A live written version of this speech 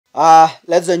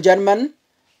Ladies and gentlemen,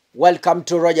 welcome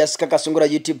to Roger's Kakasungura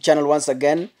YouTube channel once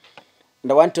again.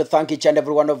 And I want to thank each and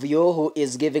every one of you who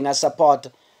is giving us support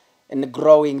in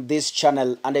growing this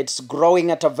channel. And it's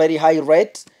growing at a very high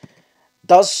rate.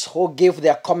 Those who give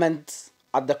their comments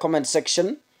at the comment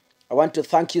section, I want to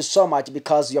thank you so much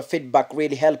because your feedback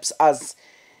really helps us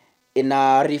in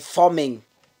reforming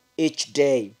each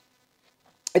day.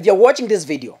 If you're watching this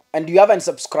video and you haven't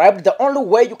subscribed, the only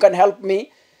way you can help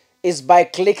me is by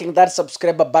clicking that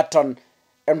subscribe button,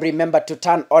 and remember to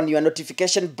turn on your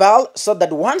notification bell so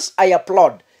that once I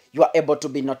upload, you are able to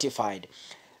be notified.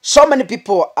 So many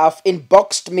people have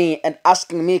inboxed me and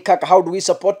asking me, Kaka, how do we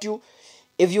support you?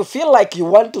 If you feel like you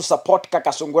want to support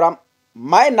Kakasungura,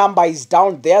 my number is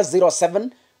down there,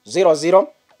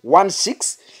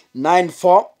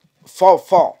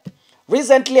 0700169444.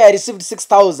 Recently, I received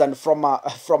 6,000 from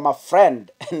a friend,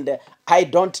 and I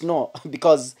don't know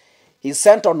because he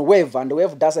sent on Wave, and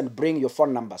Wave doesn't bring your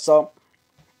phone number. So,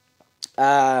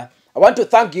 I want to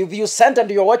thank you. If you sent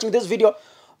and you're watching this video,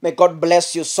 may God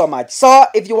bless you so much. So,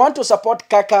 if you want to support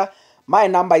Kaka, my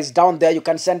number is down there. You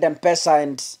can send them Pesa,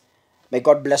 and may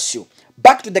God bless you.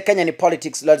 Back to the Kenyan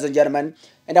politics, ladies and gentlemen.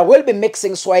 And I will be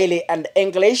mixing Swahili and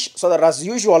English so that, as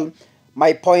usual,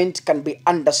 my point can be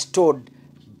understood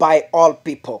by all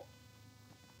people.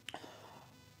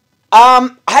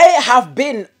 I have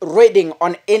been reading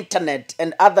on internet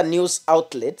and other news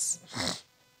outlets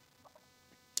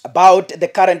about the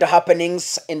current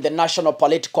happenings in the national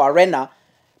political arena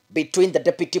between the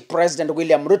Deputy President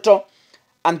William Ruto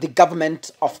and the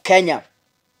government of Kenya.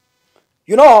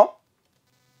 You know,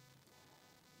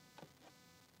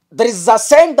 there is a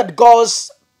saying that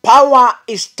goes, power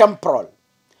is temporal.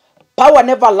 Power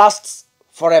never lasts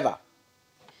forever.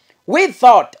 We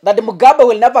thought that Mugabe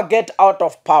will never get out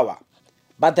of power,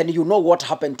 but then you know what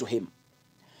happened to him.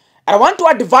 And I want to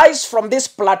advise from this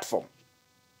platform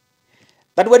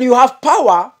that when you have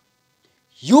power,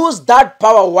 use that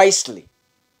power wisely,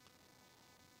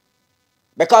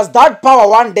 because that power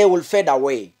one day will fade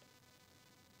away.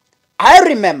 I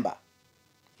remember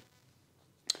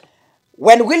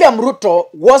when William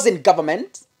Ruto was in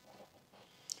government,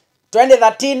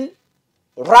 2013,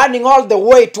 running all the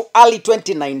way to early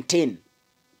 2019,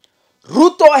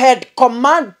 Ruto had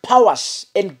command powers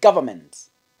in government.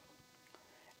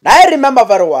 Now I remember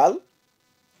very well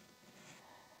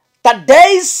the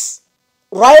days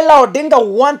Raila Odinga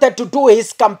wanted to do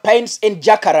his campaigns in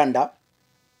Jacaranda.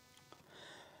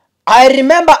 I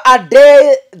remember a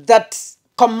day that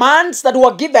commands that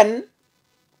were given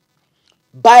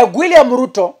by William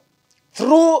Ruto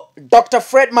through Dr.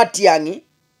 Fred Matiang'i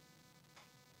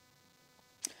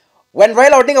when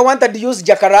Raila Odinga wanted to use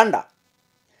Jacaranda.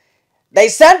 They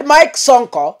sent Mike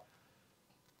Sonko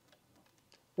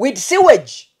with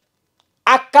sewage,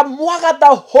 akamwaga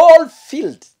the whole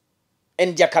field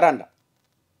in Jacaranda.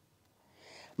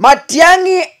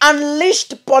 Matiang'i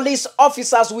unleashed police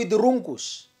officers with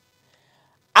rungus,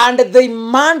 and they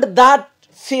manned that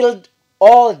field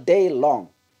all day long.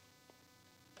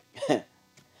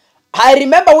 I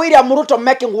remember William Ruto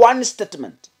making one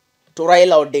statement to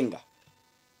Raila Odinga.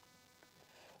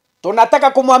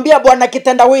 Tunataka kumwambia bwana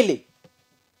kitendawili,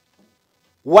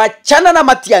 wachana na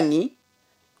Matiang'i,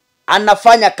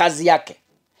 anafanya kazi yake.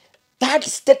 That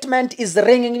statement is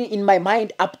ringing in my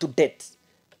mind up to date.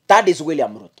 That is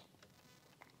William Ruto.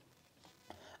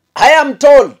 I am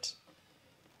told,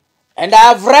 and I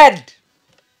have read,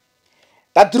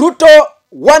 that Ruto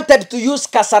wanted to use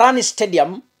Kasarani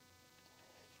Stadium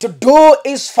to do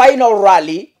his final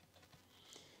rally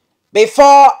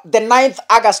before the 9th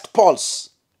August polls.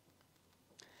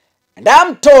 And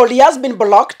I'm told he has been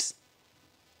blocked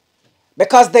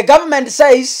because the government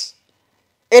says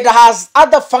it has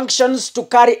other functions to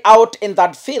carry out in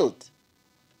that field.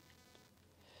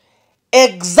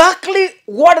 Exactly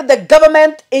what the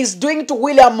government is doing to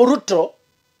William Ruto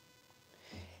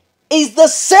is the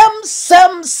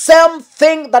same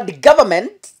thing that the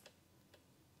government,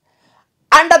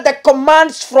 under the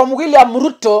commands from William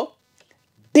Ruto,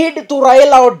 did to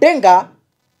Raila Odinga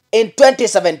in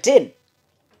 2017.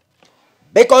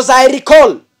 Because I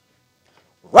recall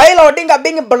Raila Odinga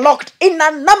being blocked in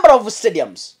a number of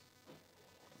stadiums.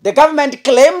 The government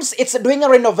claims it's doing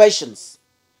renovations.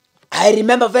 I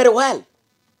remember very well.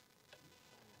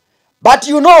 But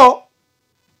you know,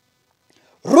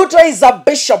 Ruto is a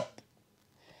bishop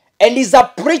and is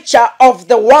a preacher of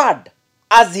the word,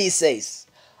 as he says.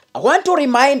 I want to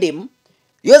remind him,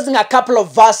 using a couple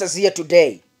of verses here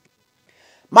today.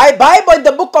 My Bible in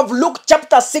the book of Luke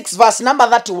chapter 6 verse number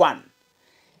 31.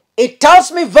 It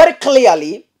tells me very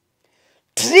clearly,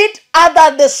 treat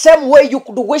others the same way you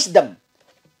could wish them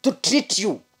to treat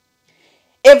you.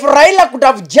 If Raila could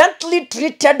have gently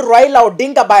treated Raila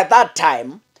Odinga by that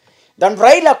time, then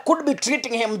Raila could be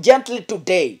treating him gently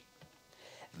today.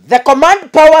 The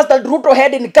command powers that Ruto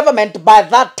had in government by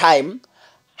that time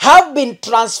have been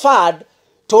transferred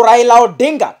to Raila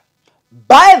Odinga.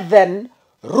 By then,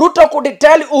 Ruto could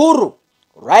tell Uhuru,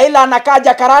 Raila anakaa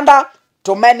Jakaranda,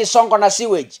 tumeni Songo na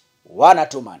sewage,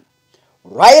 wanatumana.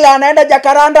 Raila anaenda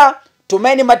Jakaranda,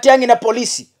 tumeni Matiang'i na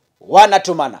polisi,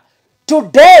 wanatumana.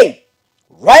 Today,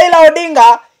 Raila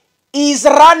Odinga is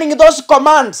running those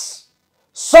commands.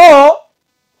 So,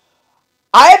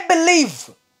 I believe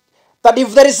that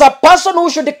if there is a person who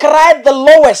should cry the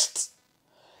lowest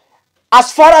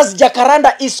as far as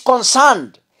Jakaranda is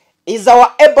concerned, is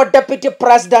our able Deputy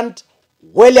President,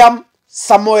 William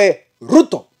Samoei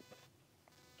Ruto.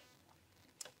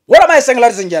 What am I saying,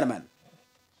 ladies and gentlemen?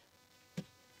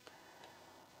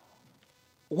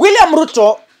 William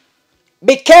Ruto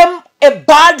became a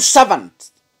bad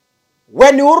servant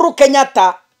when Uhuru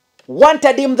Kenyatta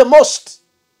wanted him the most.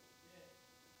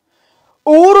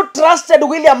 Uhuru trusted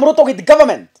William Ruto with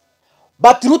government,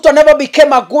 but Ruto never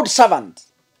became a good servant.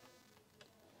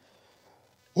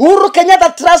 Uhuru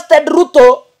Kenyatta trusted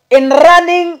Ruto in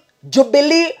running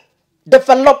Jubilee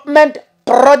development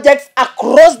projects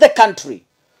across the country.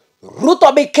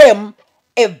 Ruto became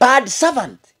a bad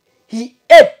servant. He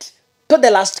ate to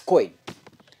the last coin.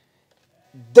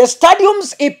 The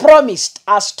stadiums he promised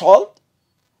are stalled.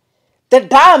 The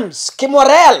dams,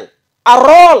 Kimeumana,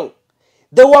 Arol,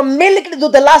 they were milked to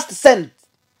the last cent.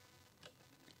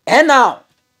 And now,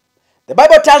 the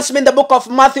Bible tells me in the book of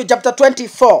Matthew chapter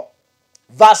 24,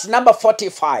 verse number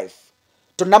 45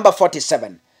 to number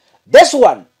 47. This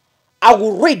one, I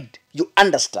will read, you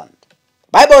understand.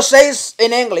 Bible says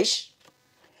in English,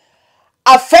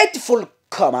 a faithful,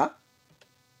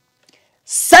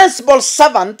 sensible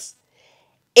servant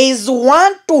is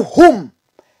one to whom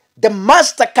the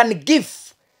master can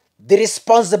give the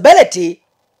responsibility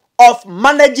of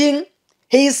managing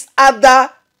his other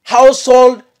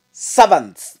household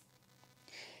servants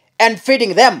and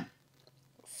feeding them.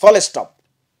 Full stop.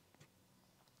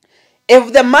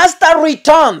 If the master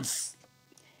returns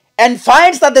and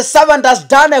finds that the servant has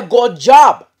done a good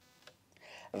job,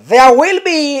 there will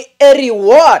be a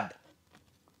reward.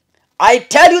 I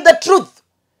tell you the truth.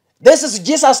 This is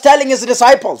Jesus telling his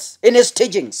disciples in his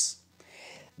teachings.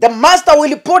 The master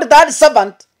will put that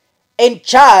servant in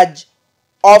charge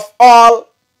of all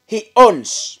he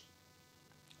owns.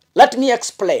 Let me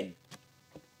explain.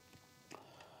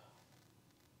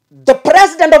 The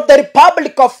President of the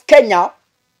Republic of Kenya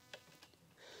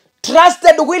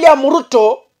trusted William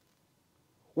Ruto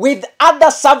with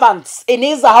other servants in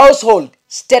his household,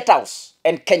 State House,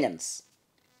 and Kenyans.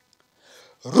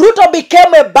 Ruto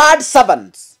became a bad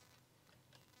servant.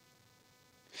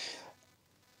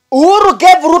 Uhuru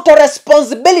gave Ruto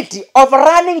responsibility of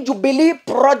running Jubilee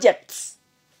projects.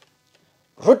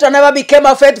 Ruto never became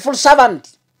a faithful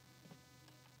servant.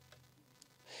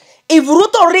 If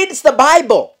Ruto reads the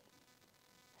Bible,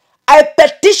 I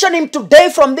petition him today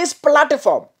from this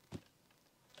platform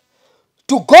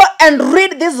to go and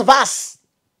read this verse.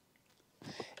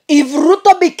 If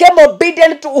Ruto became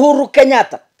obedient to Uhuru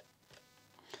Kenyatta,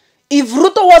 if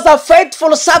Ruto was a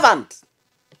faithful servant,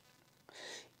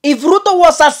 if Ruto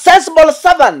was a sensible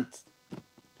servant,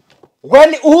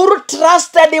 when Uhuru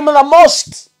trusted him the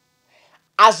most,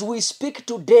 as we speak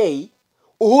today,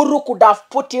 Uhuru could have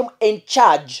put him in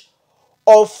charge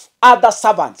of other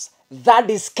servants, that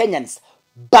is Kenyans,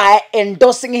 by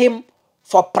endorsing him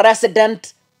for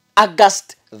President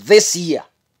August this year.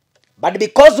 But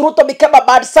because Ruto became a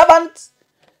bad servant,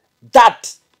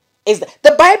 that is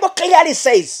the Bible clearly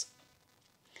says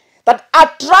that a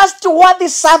trustworthy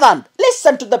servant,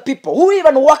 listen to the people who are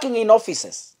even working in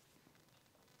offices.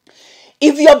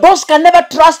 If your boss can never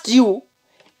trust you,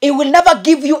 he will never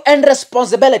give you any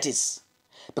responsibilities.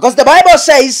 Because the Bible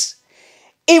says,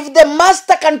 if the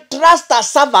master can trust a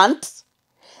servant,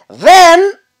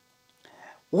 then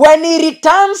when he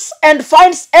returns and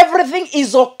finds everything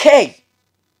is okay,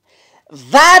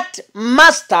 that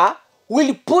master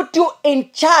will put you in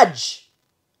charge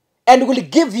and will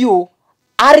give you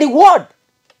a reward.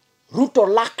 Ruto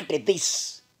lacked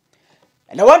this.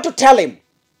 And I want to tell him,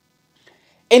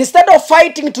 instead of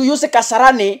fighting to use a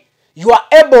Kasarani, you are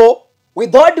able,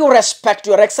 with all due respect,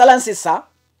 Your Excellency, sir,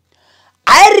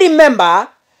 I remember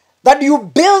that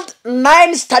you built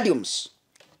 9 stadiums.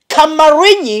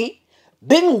 Kamarinyi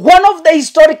being one of the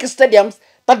historic stadiums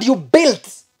that you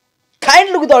built.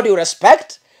 Kindly, with all due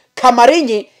respect,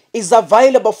 Kamarinyi is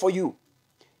available for you.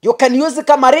 You can use the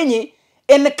Kamarinyi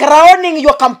in crowning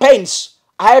your campaigns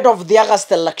ahead of the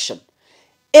August election.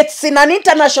 It's in an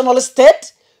international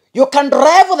state. You can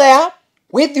drive there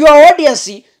with your audience,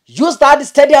 use that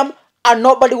stadium, and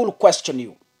nobody will question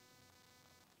you.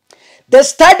 The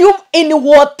stadium in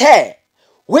Wote,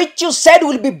 which you said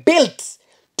will be built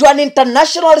to an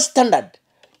international standard,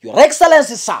 Your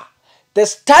Excellency, sir, the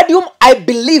stadium, I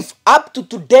believe, up to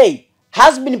today,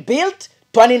 has been built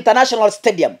to an international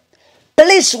stadium.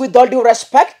 Please, with all due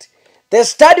respect, the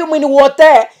stadium in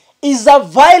Wote is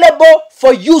available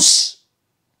for use.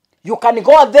 You can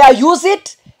go out there, use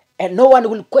it, and no one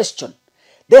will question.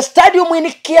 The stadium in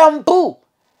Kiambu,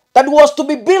 that was to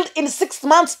be built in 6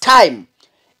 months' time,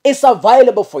 is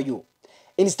available for you.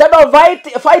 Instead of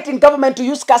fighting government to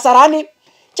use Kasarani,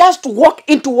 just walk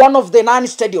into one of the 9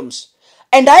 stadiums.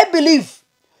 And I believe,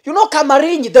 you know,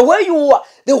 Kamarinyi, the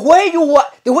way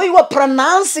you were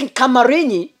pronouncing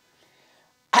Kamarinyi,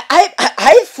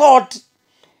 I thought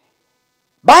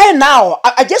by now,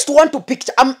 I just want to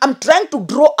picture, I'm trying to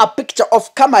draw a picture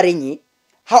of Kamarinyi,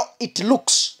 how it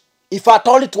looks, if at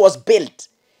all it was built.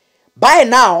 By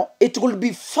now, it will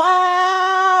be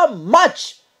far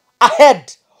much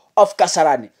ahead of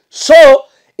Kasarani. So,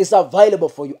 it's available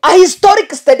for you. A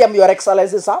historic stadium, Your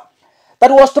Excellency, sir, that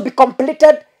was to be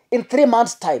completed in 3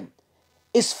 months' time.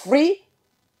 Is free.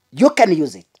 You can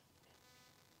use it.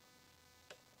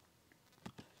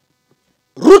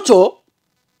 Ruto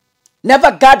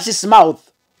never guards his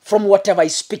mouth from whatever he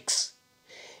speaks.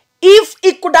 If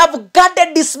he could have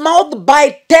guarded his mouth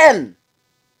by 10,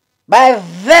 by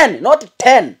then, not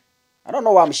 10. I don't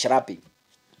know why I'm sharping.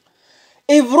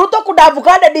 If Ruto could have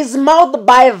guarded his mouth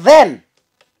by then,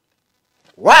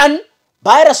 1,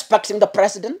 by respecting the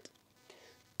president.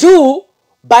 2,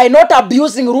 by not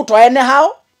abusing Ruto anyhow.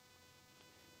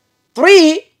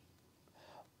 3,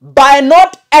 by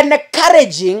not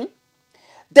encouraging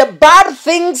the bad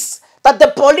things that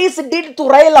the police did to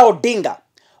Raila Odinga,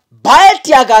 by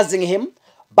tear-gassing him,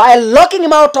 by locking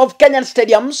him out of Kenyan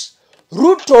stadiums.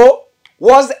 Ruto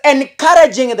was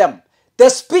encouraging them. The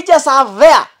speeches are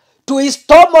there to his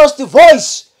topmost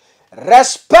voice.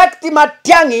 Respect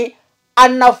Matiang'i,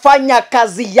 anafanya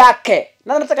kazi yake.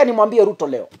 Na nataka nimwambie Ruto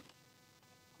leo,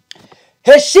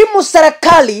 heshimu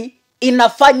serikali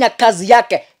inafanya kazi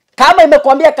yake. Kama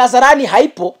imekuambia Kasarani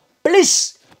haipo,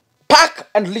 please pack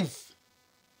and leave.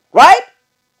 Right?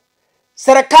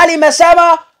 Serikali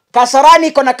imesema Kasarani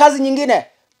iko na kazi nyingine.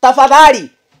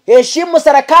 Tafadhali heshimu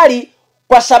serikali,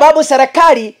 kwa sababu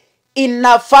serikali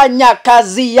inafanya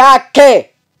kazi yake.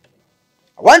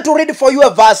 I want to read for you a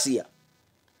verse here.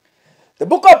 The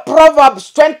book of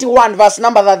Proverbs 21, verse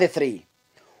number 33.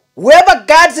 Whoever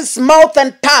guards his mouth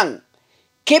and tongue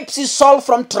keeps his soul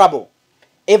from trouble.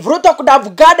 If Ruto could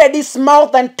have guarded his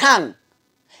mouth and tongue,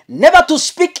 never to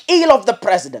speak ill of the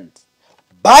president,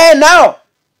 by now,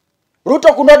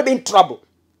 Ruto could not be in trouble.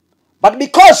 But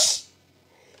because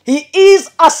he is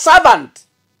a servant,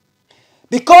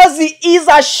 because he is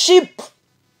a sheep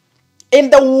in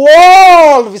the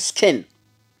wolf's skin,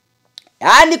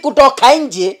 yani kutoka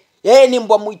nje, yeye ni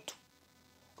mbwa mwitu.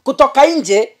 Kutoka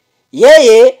nje,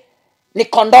 yeye ni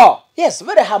kondoo. Yes,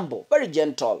 very humble, very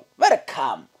gentle, very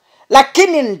calm.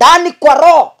 Lakini ndani kwa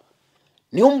roho,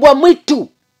 ni mbwa mwitu.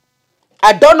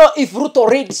 I don't know if Ruto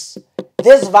reads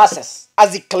these verses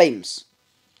as he claims.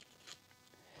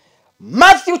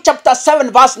 Matthew chapter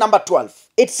 7, verse number 12.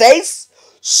 It says,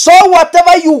 so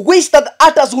whatever you wish that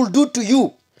others will do to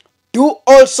you, do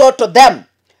also to them.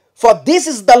 For this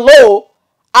is the law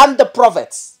and the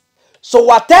prophets. So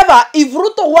whatever, if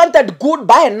Ruto wanted good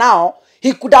by now,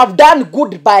 he could have done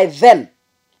good by then.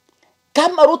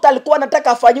 Kama Ruto alikuwa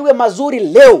anataka afanyiwe mazuri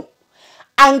leo,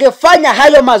 angefanya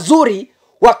hayo mazuri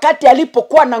wakati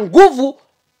alipokuwa na nguvu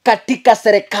katika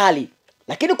serikali.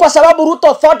 Lakini kwa sababu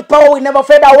Ruto thought power will never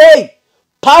fade away,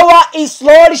 power is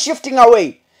slowly shifting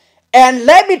away. And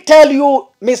let me tell you,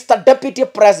 Mr. Deputy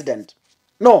President,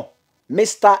 no,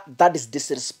 Mr. That is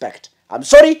disrespect. I'm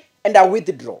sorry, and I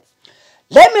withdraw.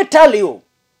 Let me tell you,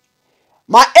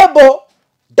 my able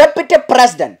Deputy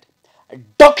President,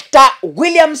 Dr.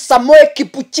 William Samoei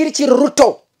Kipchirchir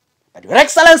Ruto, but Your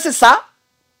Excellency, sir,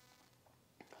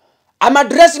 I'm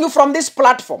addressing you from this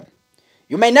platform.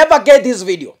 You may never get this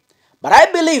video, but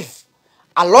I believe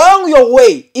along your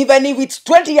way, even if it's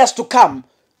 20 years to come,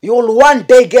 you will one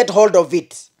day get hold of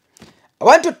it. I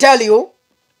want to tell you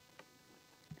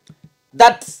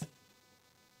that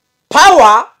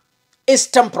power is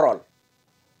temporal.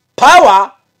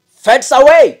 Power fades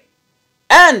away.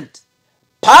 And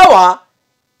power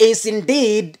is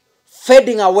indeed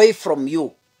fading away from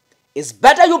you. It's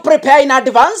better you prepare in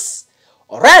advance,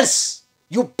 or else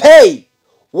you pay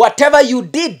whatever you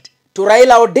did to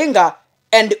Raila Odinga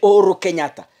and Uhuru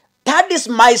Kenyatta. That is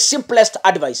my simplest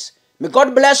advice. May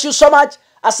God bless you so much.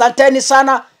 Asanteni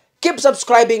sana. Keep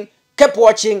subscribing, keep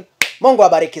watching. Mungu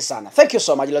abariki sana. Thank you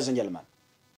so much, ladies and gentlemen.